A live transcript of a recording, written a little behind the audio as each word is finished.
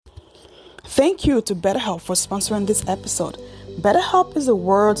Thank you to BetterHelp for sponsoring this episode. BetterHelp is the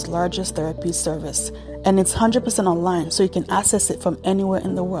world's largest therapy service, and it's 100% online, so you can access it from anywhere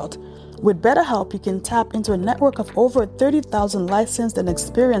in the world. With BetterHelp, you can tap into a network of over 30,000 licensed and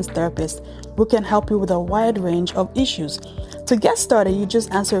experienced therapists who can help you with a wide range of issues. To get started, you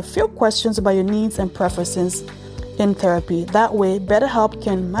just answer a few questions about your needs and preferences in therapy. That way, BetterHelp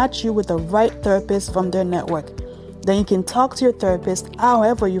can match you with the right therapist from their network. Then you can talk to your therapist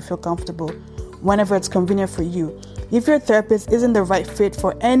however you feel comfortable, whenever it's convenient for you. If your therapist isn't the right fit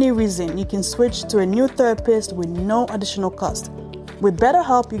for any reason, you can switch to a new therapist with no additional cost. With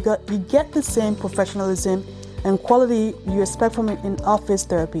BetterHelp, you get the same professionalism and quality you expect from in-office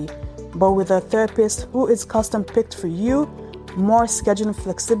therapy, but with a therapist who is custom picked for you, more scheduling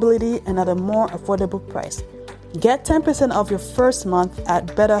flexibility, and at a more affordable price. Get 10% off your first month at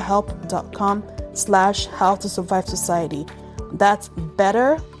betterhelp.com/howtosurvivesociety. That's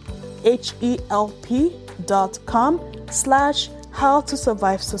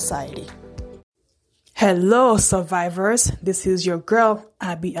betterhelp.com/howtosurvivesociety. Hello, survivors. This is your girl,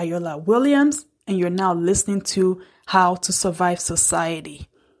 Abby Ayola Williams, and you're now listening to How to Survive Society.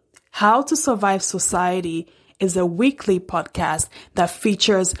 How to Survive Society is a weekly podcast that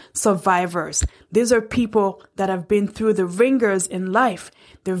features survivors. These are people that have been through the ringers in life.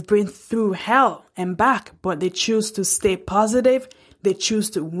 They've been through hell and back, but they choose to stay positive. They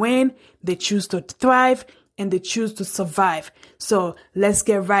choose to win. They choose to thrive, and they choose to survive. So let's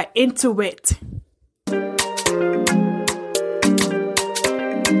get right into it. You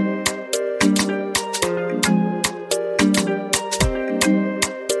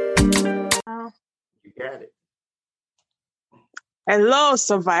got it. Hello,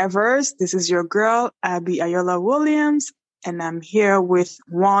 survivors. This is your girl, Abby Ayola Williams, and I'm here with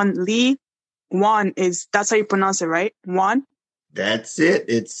Juan Lee. That's how you pronounce it, right? Juan? That's it.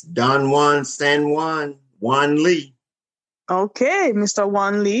 It's Don Juan San Juan, Juan Lee. Okay, Mr.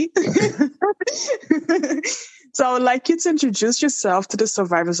 Juan Lee. So I would like you to introduce yourself to the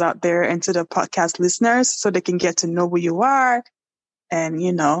survivors out there and to the podcast listeners so they can get to know who you are and,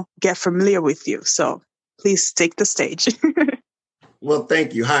 get familiar with you. So please take the stage. Well,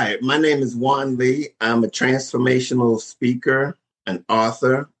 thank you. Hi, my name is Juan Lee. I'm a transformational speaker, an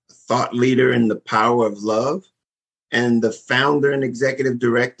author, a thought leader in the power of love, and the founder and executive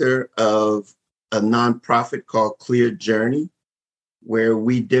director of a nonprofit called Clear Journey, where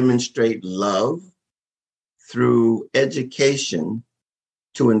we demonstrate love through education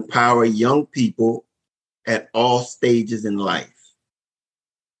to empower young people at all stages in life.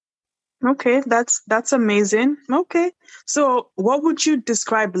 Okay, that's amazing. Okay. So what would you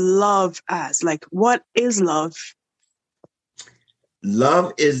describe love as? Like, what is love?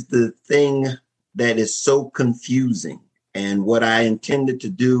 Love is the thing that is so confusing. And what I intended to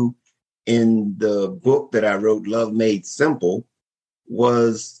do in the book that I wrote, Love Made Simple,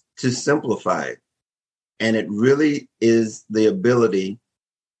 was to simplify it. And it really is the ability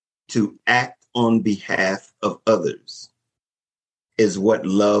to act on behalf of others is what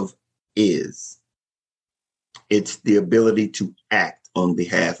love is. It's the ability to act on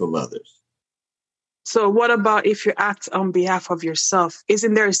behalf of others. So what about if you act on behalf of yourself?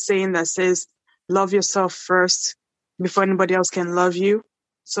 Isn't there a saying that says, love yourself first before anybody else can love you?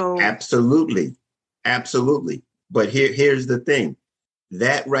 So Absolutely. But here's the thing.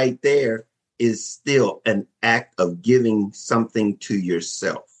 That right there is still an act of giving something to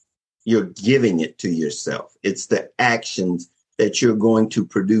yourself. You're giving it to yourself. It's the actions that you're going to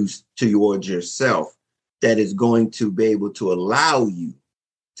produce towards yourself that is going to be able to allow you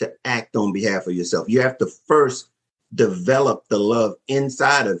to act on behalf of yourself. You have to first develop the love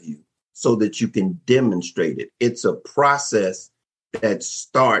inside of you so that you can demonstrate it. It's a process that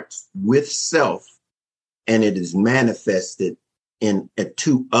starts with self and it is manifested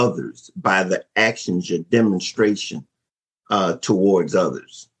to others by the actions, your demonstration towards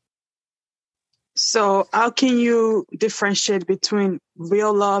others. So how can you differentiate between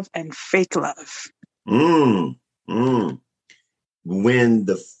real love and fake love? When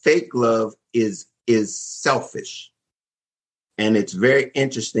the fake love is selfish. And it's very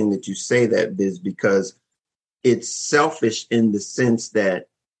interesting that you say that, Biz, because it's selfish in the sense that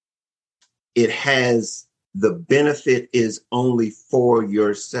it has the benefit is only for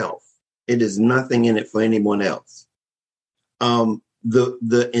yourself. It is nothing in it for anyone else.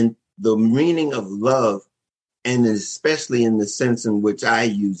 The meaning of love, and especially in the sense in which I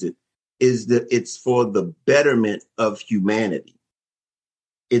use it, is that it's for the betterment of humanity.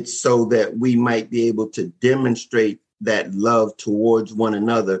 It's so that we might be able to demonstrate that love towards one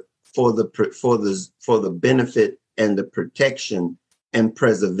another for the benefit and the protection and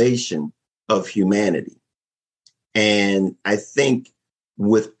preservation of humanity. And I think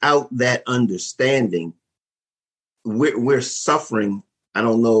without that understanding, we're suffering. I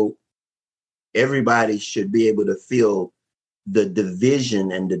don't know. Everybody should be able to feel the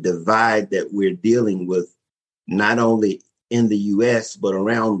division and the divide that we're dealing with, not only in the US, but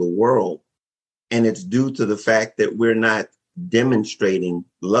around the world. And it's due to the fact that we're not demonstrating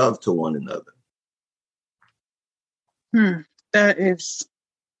love to one another. That is,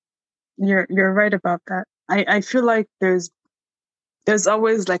 you're right about that. I feel like there's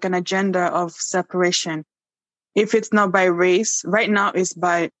always like an agenda of separation. If it's not by race, right now it's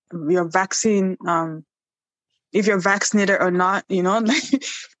by your vaccine, if you're vaccinated or not,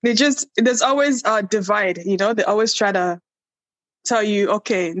 there's always a divide, they always try to tell you,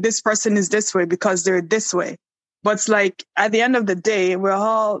 okay, this person is this way because they're this way. But it's like, at the end of the day, we're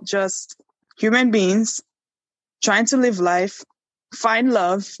all just human beings trying to live life, find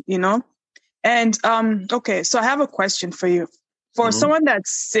love, And, okay, so I have a question for you. For someone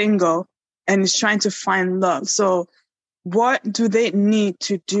that's single and is trying to find love, so what do they need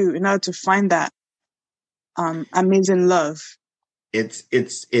to do in order to find that amazing love? It's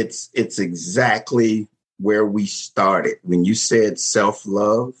exactly where we started. When you said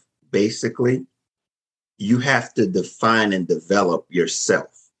self-love, basically, you have to define and develop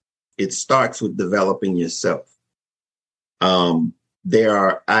yourself. It starts with developing yourself.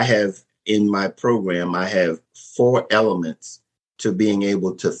 I have in my program, I have 4 elements to being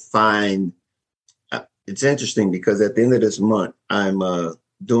able to find. It's interesting because at the end of this month, I'm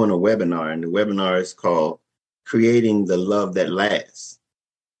doing a webinar, and the webinar is called Creating the Love That Lasts.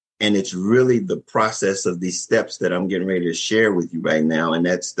 And it's really the process of these steps that I'm getting ready to share with you right now. And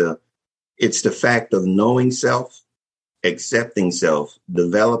it's the fact of knowing self, accepting self,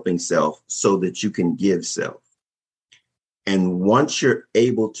 developing self so that you can give self. And once you're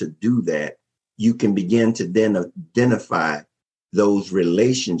able to do that, you can begin to then identify those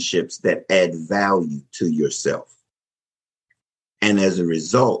relationships that add value to yourself. And as a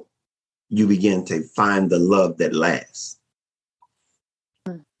result, you begin to find the love that lasts.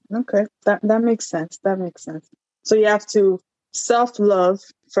 Okay, that makes sense. That makes sense. So you have to self-love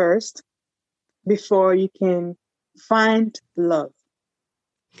first before you can find love.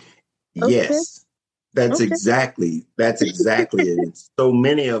 Yes, that's exactly it. So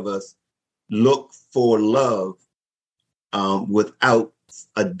many of us look for love without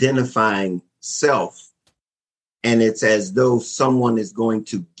identifying self. And it's as though someone is going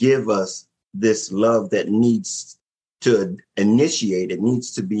to give us this love that needs to initiate. It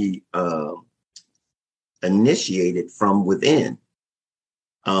needs to be initiated from within,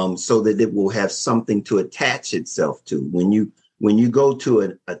 so that it will have something to attach itself to. When you go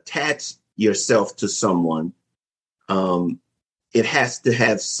to attach yourself to someone, it has to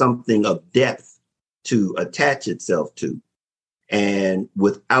have something of depth to attach itself to. And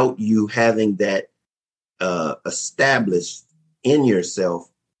without you having that established in yourself,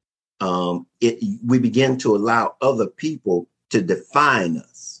 we begin to allow other people to define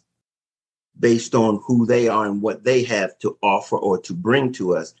us based on who they are and what they have to offer or to bring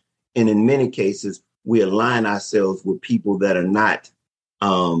to us. And in many cases, we align ourselves with people that are not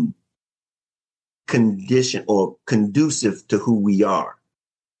conditioned or conducive to who we are.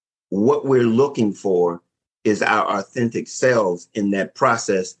 What we're looking for is our authentic selves in that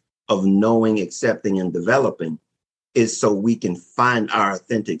process of knowing, accepting, and developing, is so we can find our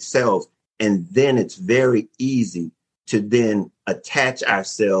authentic selves. And then it's very easy to then attach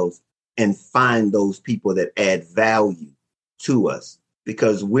ourselves and find those people that add value to us,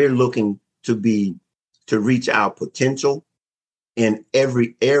 because we're looking to reach our potential in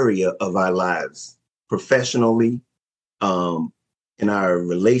every area of our lives, professionally, in our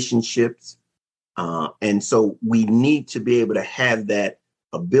relationships. And so we need to be able to have that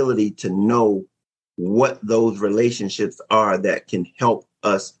ability to know what those relationships are that can help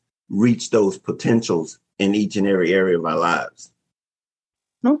us reach those potentials in each and every area of our lives.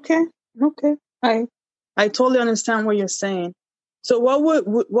 Okay. I totally understand what you're saying. So what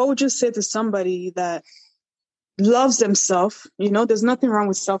would you say to somebody that loves themselves? There's nothing wrong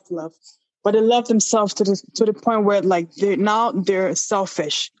with self-love, but they love themselves to the point where like they're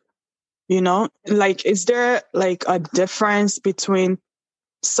selfish. Like, is there like a difference between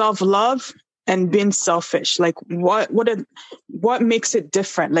self-love and being selfish? Like what makes it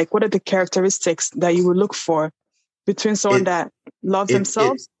different? Like, what are the characteristics that you would look for between someone that loves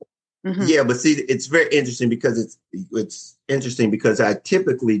themselves? Yeah, but see, it's very interesting because it's interesting because I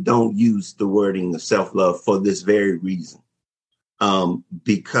typically don't use the wording of self-love for this very reason.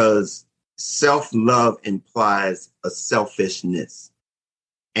 Because self-love implies a selfishness.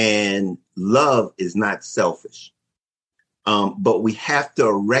 And love is not selfish. But we have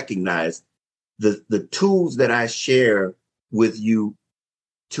to recognize the tools that I share with you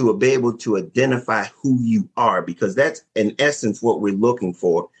to be able to identify who you are, because that's in essence what we're looking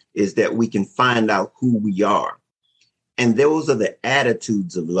for, is that we can find out who we are. And those are the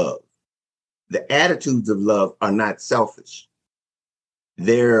attitudes of love. The attitudes of love are not selfish.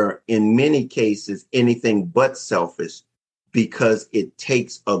 They're in many cases anything but selfish, because it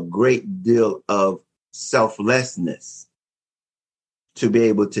takes a great deal of selflessness to be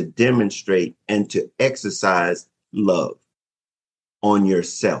able to demonstrate and to exercise love on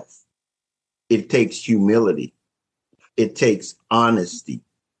yourself. It takes humility. It takes honesty.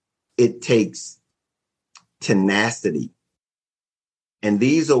 It takes tenacity. And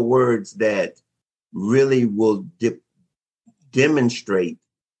these are words that really will demonstrate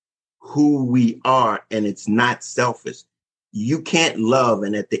who we are, and it's not selfish. You can't love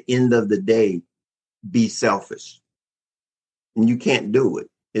and at the end of the day be selfish. And you can't do it.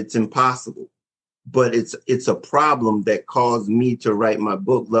 It's impossible. But it's a problem that caused me to write my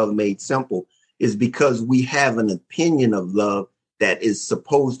book, Love Made Simple, is because we have an opinion of love that is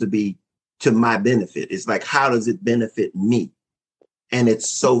supposed to be to my benefit. It's like, how does it benefit me? And it's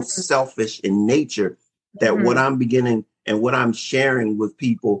so selfish in nature that what I'm beginning and what I'm sharing with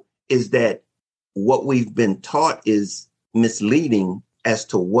people is that what we've been taught is misleading as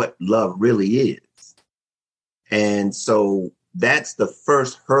to what love really is. And so that's the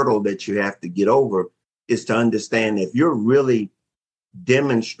first hurdle that you have to get over, is to understand if you're really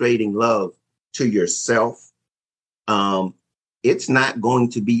demonstrating love to yourself, it's not going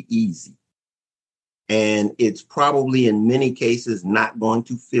to be easy. And it's probably in many cases not going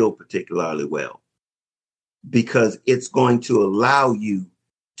to feel particularly well, because it's going to allow you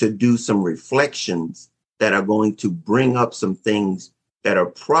to do some reflections that are going to bring up some things that are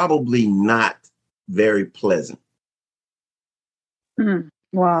probably not very pleasant.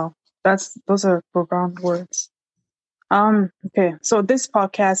 Wow, those are profound words. Okay, so this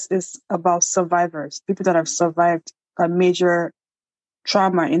podcast is about survivors, people that have survived a major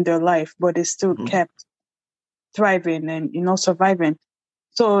trauma in their life, but they still kept thriving and surviving.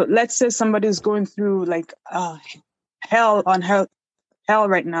 So let's say somebody's going through like hell on hell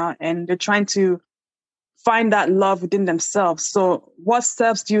right now, and they're trying to find that love within themselves. So what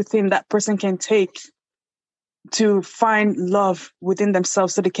steps do you think that person can take to find love within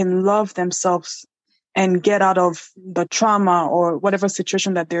themselves so they can love themselves and get out of the trauma or whatever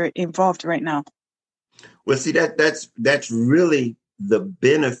situation that they're involved right now? Well, see, that's really the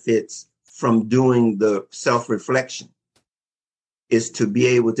benefits from doing the self-reflection, is to be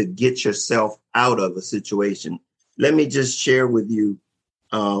able to get yourself out of a situation. Let me just share with you,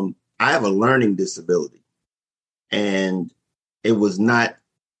 I have a learning disability, and it was not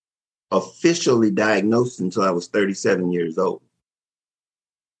officially diagnosed until I was 37 years old.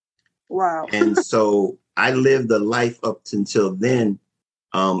 Wow. And so I lived a life up until then,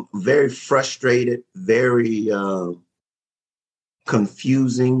 very frustrated, very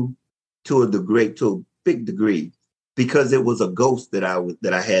confusing to a big degree, because it was a ghost that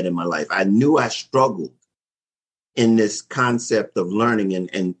I had in my life. I knew I struggled in this concept of learning,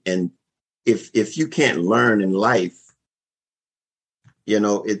 and if you can't learn in life,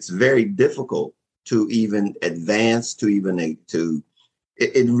 it's very difficult to even advance,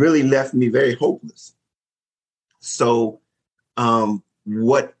 it really left me very hopeless. So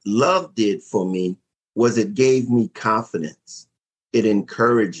what love did for me was it gave me confidence, it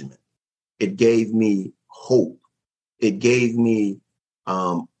encouragement, it gave me hope, it gave me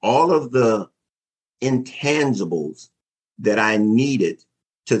all of the intangibles that I needed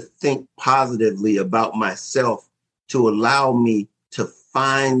to think positively about myself, to allow me to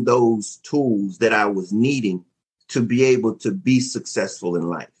find those tools that I was needing to be able to be successful in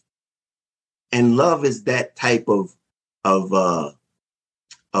life. And love is that type of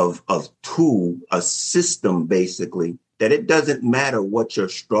tool, a system, basically, that it doesn't matter what your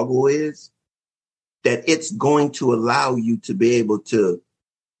struggle is, that it's going to allow you to be able to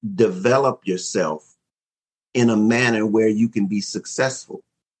develop yourself in a manner where you can be successful.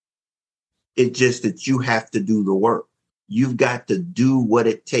 It's just that you have to do the work. You've got to do what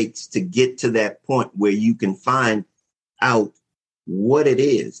it takes to get to that point where you can find out what it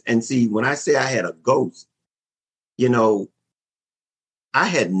is. And see, when I say I had a ghost, I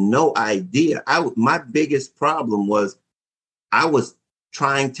had no idea. My biggest problem was I was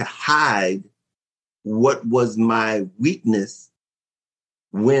trying to hide what was my weakness.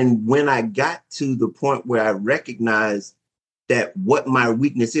 When I got to the point where I recognized that what my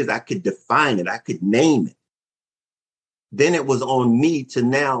weakness is, I could define it, I could name it. then it was on me to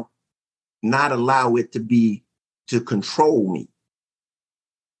now not allow it to control me.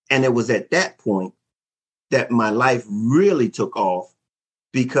 And it was at that point that my life really took off,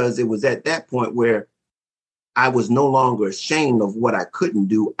 because it was at that point where I was no longer ashamed of what I couldn't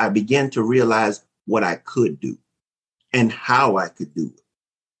do. I began to realize what I could do and how I could do it.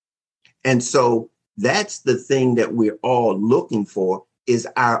 And so that's the thing that we're all looking for, is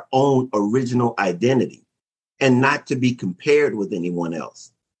our own original identity, and not to be compared with anyone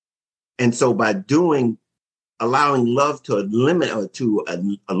else. And so by allowing love to eliminate or to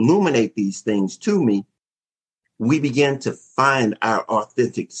illuminate these things to me, we begin to find our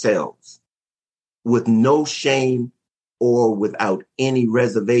authentic selves with no shame or without any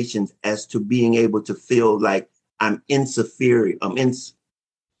reservations as to being able to feel like I'm inferior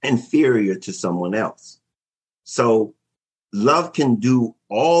to someone else. So love can do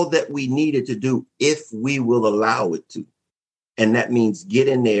all that we need it to do if we will allow it to. And that means get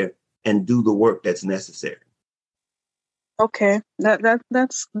in there and do the work that's necessary. Okay,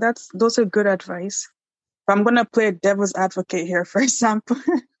 that's those are good advice. I'm gonna play devil's advocate here, for example.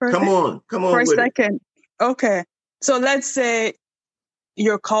 Come on for a with second. It. Okay, so let's say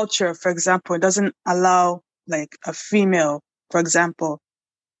your culture, for example, doesn't allow like a female, for example,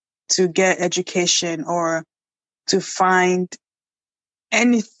 to get education or to find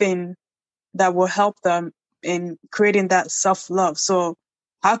anything that will help them in creating that self-love. So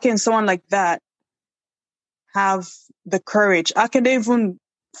how can someone like that have the courage? How can they even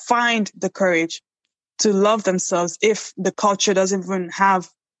find the courage to love themselves if the culture doesn't even have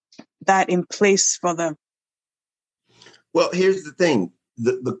that in place for them? Well, here's the thing.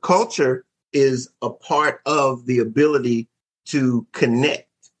 The culture is a part of the ability to connect.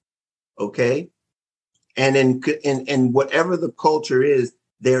 Okay. And in whatever the culture is,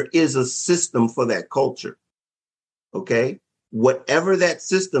 there is a system for that culture. Okay. Whatever that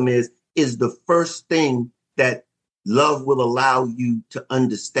system is the first thing that love will allow you to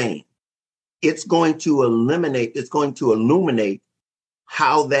understand. It's going to illuminate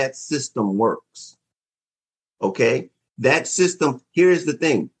how that system works. Okay. That system, here's the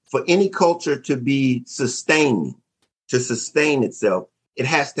thing, for any culture to be sustain itself, it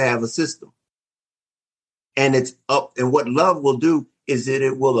has to have a system. And what love will do is that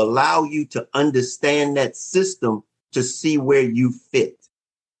it will allow you to understand that system, to see where you fit,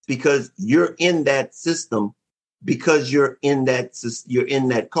 because you're in that system, because you're in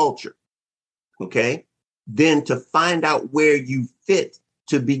that culture. Okay. Then to find out where you fit,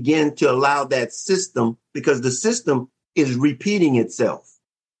 to begin to allow that system, because the system is repeating itself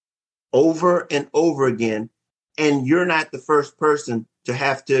over and over again. And you're not the first person to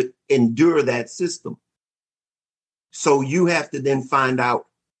have to endure that system. So you have to then find out,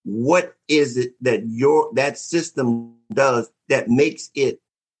 what is it that that system does that makes it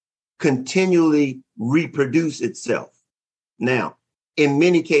continually reproduce itself. Now, in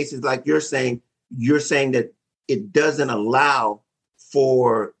many cases, like you're saying that it doesn't allow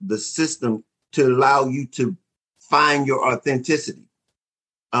for the system to allow you to find your authenticity.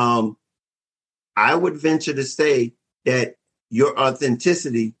 I would venture to say that your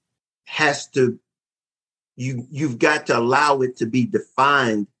authenticity you've got to allow it to be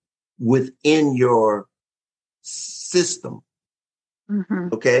defined within your system. Mm-hmm.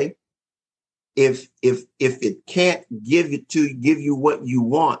 Okay. If it can't give you what you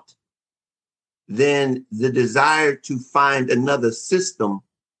want, then the desire to find another system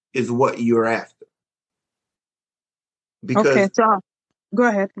is what you're after. Because, okay, so go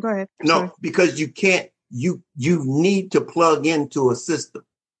ahead. No, sorry. Because you can't, you need to plug into a system.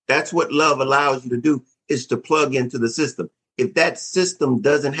 That's what love allows you to do, is to plug into the system. If that system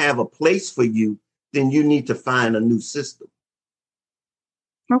doesn't have a place for you, then you need to find a new system.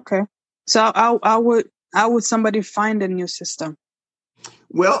 Okay. So how would somebody find a new system?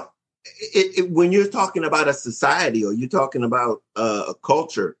 Well, when you're talking about a society, or you're talking about a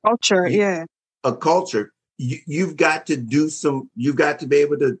culture, a culture, you've got to be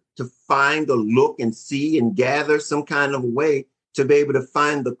able to find or look and see and gather some kind of way to be able to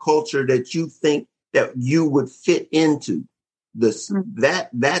find the culture that you think that you would fit into.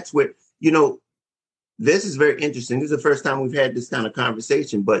 That's where, this is very interesting. This is the first time we've had this kind of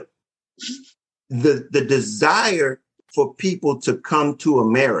conversation, but the desire for people to come to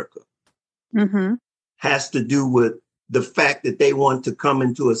America has to do with the fact that they want to come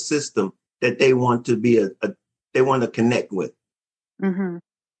into a system that they want to be they want to connect with. Mm-hmm.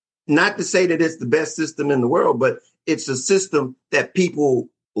 Not to say that it's the best system in the world, but it's a system that people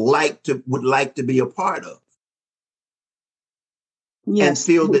would like to be a part of. Yes. And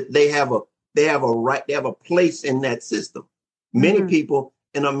feel that they have they have a right, they have a place in that system. Many people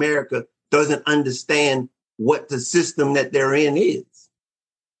in America doesn't understand what the system that they're in is.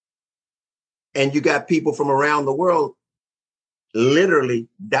 And you got people from around the world literally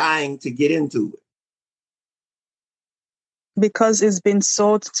dying to get into it. Because it's been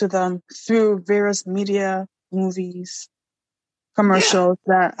sold to them through various media, movies, commercials,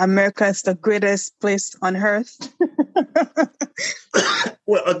 that America is the greatest place on earth.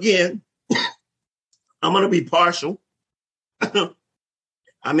 Well, again, I'm going to be partial.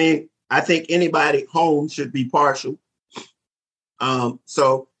 I mean, I think anybody home should be partial.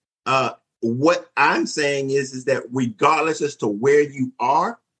 So what I'm saying is that regardless as to where you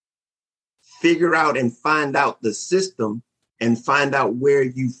are, figure out and find out the system and find out where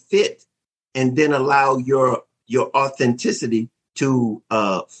you fit, and then allow your authenticity to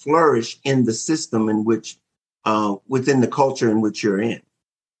flourish in the system in which, within the culture in which you're in.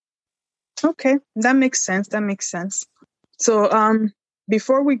 Okay, that makes sense. That makes sense. So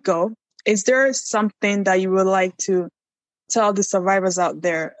before we go, is there something that you would like to tell the survivors out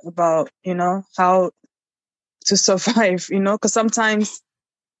there about, how to survive, because sometimes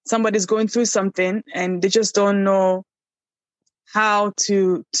somebody's going through something and they just don't know how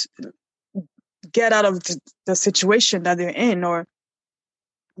to get out of the situation that they're in, or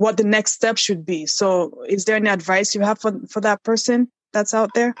what the next step should be. So is there any advice you have for that person that's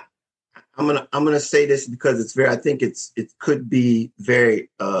out there? I'm gonna say this because it's very, I think it could be very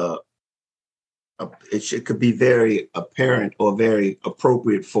it could be very apparent or very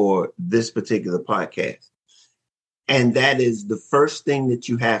appropriate for this particular podcast. And that is the first thing that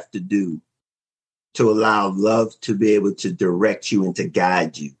you have to do to allow love to be able to direct you and to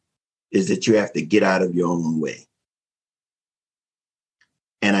guide you is that you have to get out of your own way.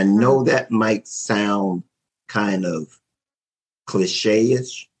 And I know that might sound kind of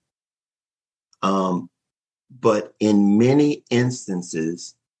cliche-ish, but in many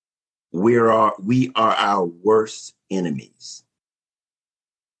instances, we are our worst enemies.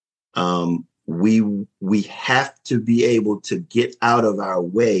 We have to be able to get out of our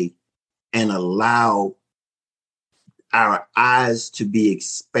way and allow our eyes to be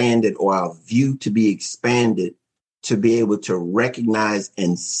expanded, or our view to be expanded, to be able to recognize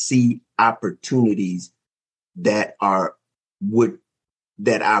and see opportunities that our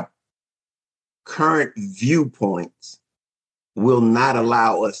current viewpoints will not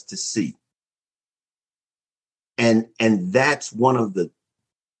allow us to see. And that's one of the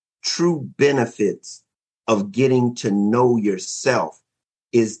true benefits of getting to know yourself,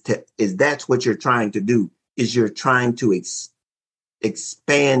 is that's what you're trying to do, is you're trying to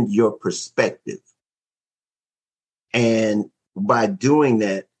expand your perspective. And by doing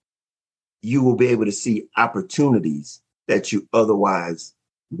that, you will be able to see opportunities that you otherwise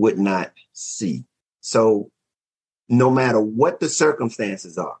would not see. So no matter what the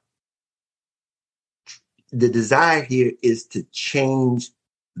circumstances are, the desire here is to change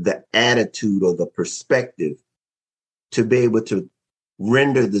the attitude or the perspective to be able to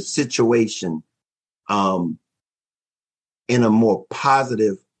render the situation in a more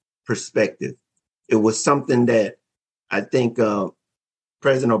positive perspective. It was something that I think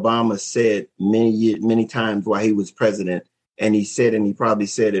President Obama said many times while he was president, and he probably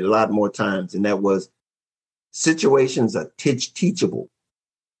said it a lot more times, and that was, situations are teachable.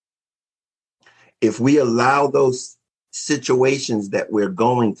 If we allow those situations that we're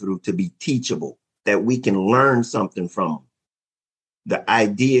going through to be teachable, that we can learn something from them, the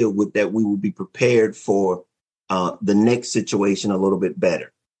idea that we will be prepared for the next situation a little bit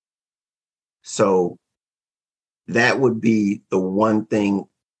better. So that would be the one thing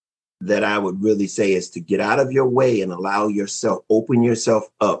that I would really say, is to get out of your way and open yourself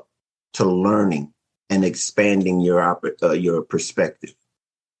up to learning and expanding your perspective.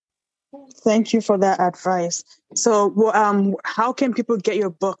 Thank you for that advice. So how can people get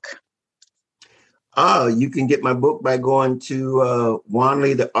your book? You can get my book by going to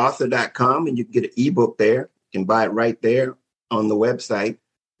juanleetheauthor.com, and you can get an ebook there. You can buy it right there on the website,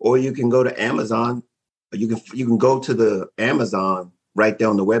 or you can go to Amazon. You can go to the Amazon right there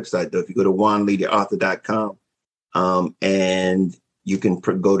on the website, though. If you go to juanleetheauthor.com, and you can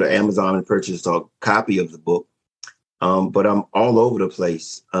go to Amazon and purchase a copy of the book. But I'm all over the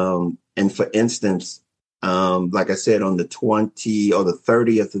place. And for instance, like I said, on the 20th or the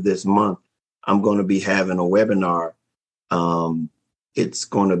 30th of this month, I'm going to be having a webinar. It's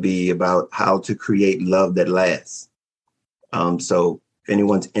going to be about how to create love that lasts. So if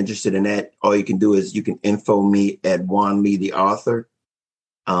anyone's interested in that, all you can do is you can info me at Juan Lee the author.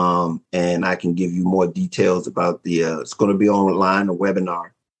 And I can give you more details about it's going to be online, a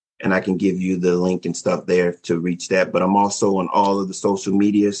webinar. and I can give you the link and stuff there to reach that. But I'm also on all of the social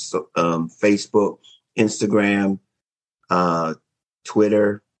media, so, Facebook, Instagram,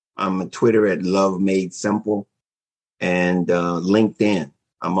 Twitter. I'm on Twitter at Love Made Simple, and LinkedIn.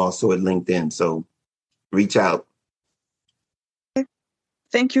 I'm also at LinkedIn. So reach out.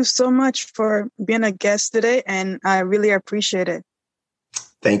 Thank you so much for being a guest today, and I really appreciate it.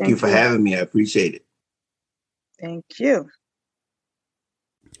 Thank you for having me. I appreciate it. Thank you.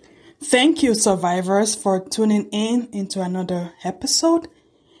 Thank you, survivors, for tuning in into another episode.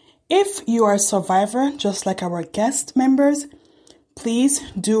 If you are a survivor, just like our guest members, please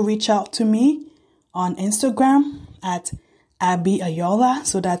do reach out to me on Instagram at Abby Ayola.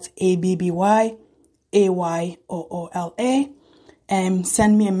 So that's ABBYAYOOLA. And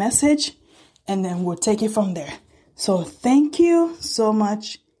send me a message, and then we'll take it from there. So thank you so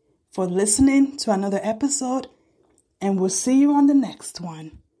much for listening to another episode, and we'll see you on the next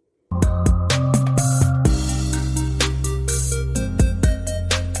one.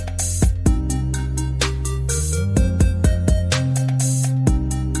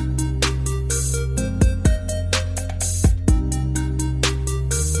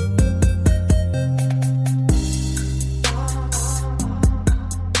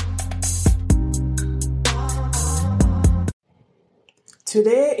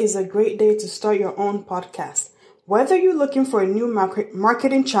 Today is a great day to start your own podcast. Whether you're looking for a new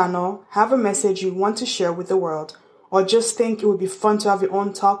marketing channel, have a message you want to share with the world, or just think it would be fun to have your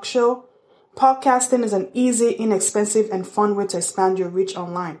own talk show, podcasting is an easy, inexpensive, and fun way to expand your reach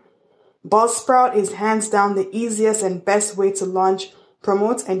online. Buzzsprout is hands down the easiest and best way to launch,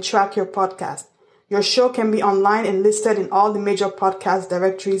 promote, and track your podcast. Your show can be online and listed in all the major podcast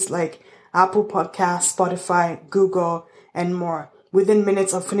directories like Apple Podcasts, Spotify, Google, and more, within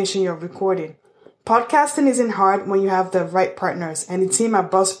minutes of finishing your recording. Podcasting isn't hard when you have the right partners, and the team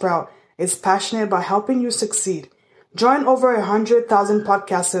at Buzzsprout is passionate about helping you succeed. Join over 100,000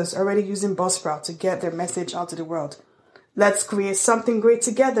 podcasters already using Buzzsprout to get their message out to the world. Let's create something great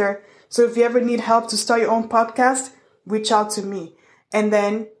together. So if you ever need help to start your own podcast, reach out to me. And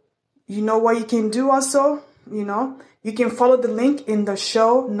then, you know what you can do also? You can follow the link in the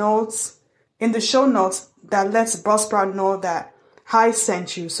show notes, that lets Buzzsprout know that I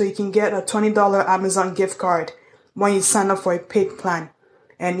sent you, so you can get a $20 Amazon gift card when you sign up for a paid plan.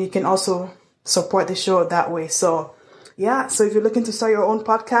 And you can also support the show that way. So if you're looking to start your own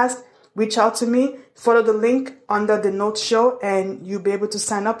podcast, reach out to me, follow the link under the notes show, and you'll be able to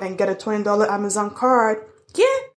sign up and get a $20 Amazon card. Yeah.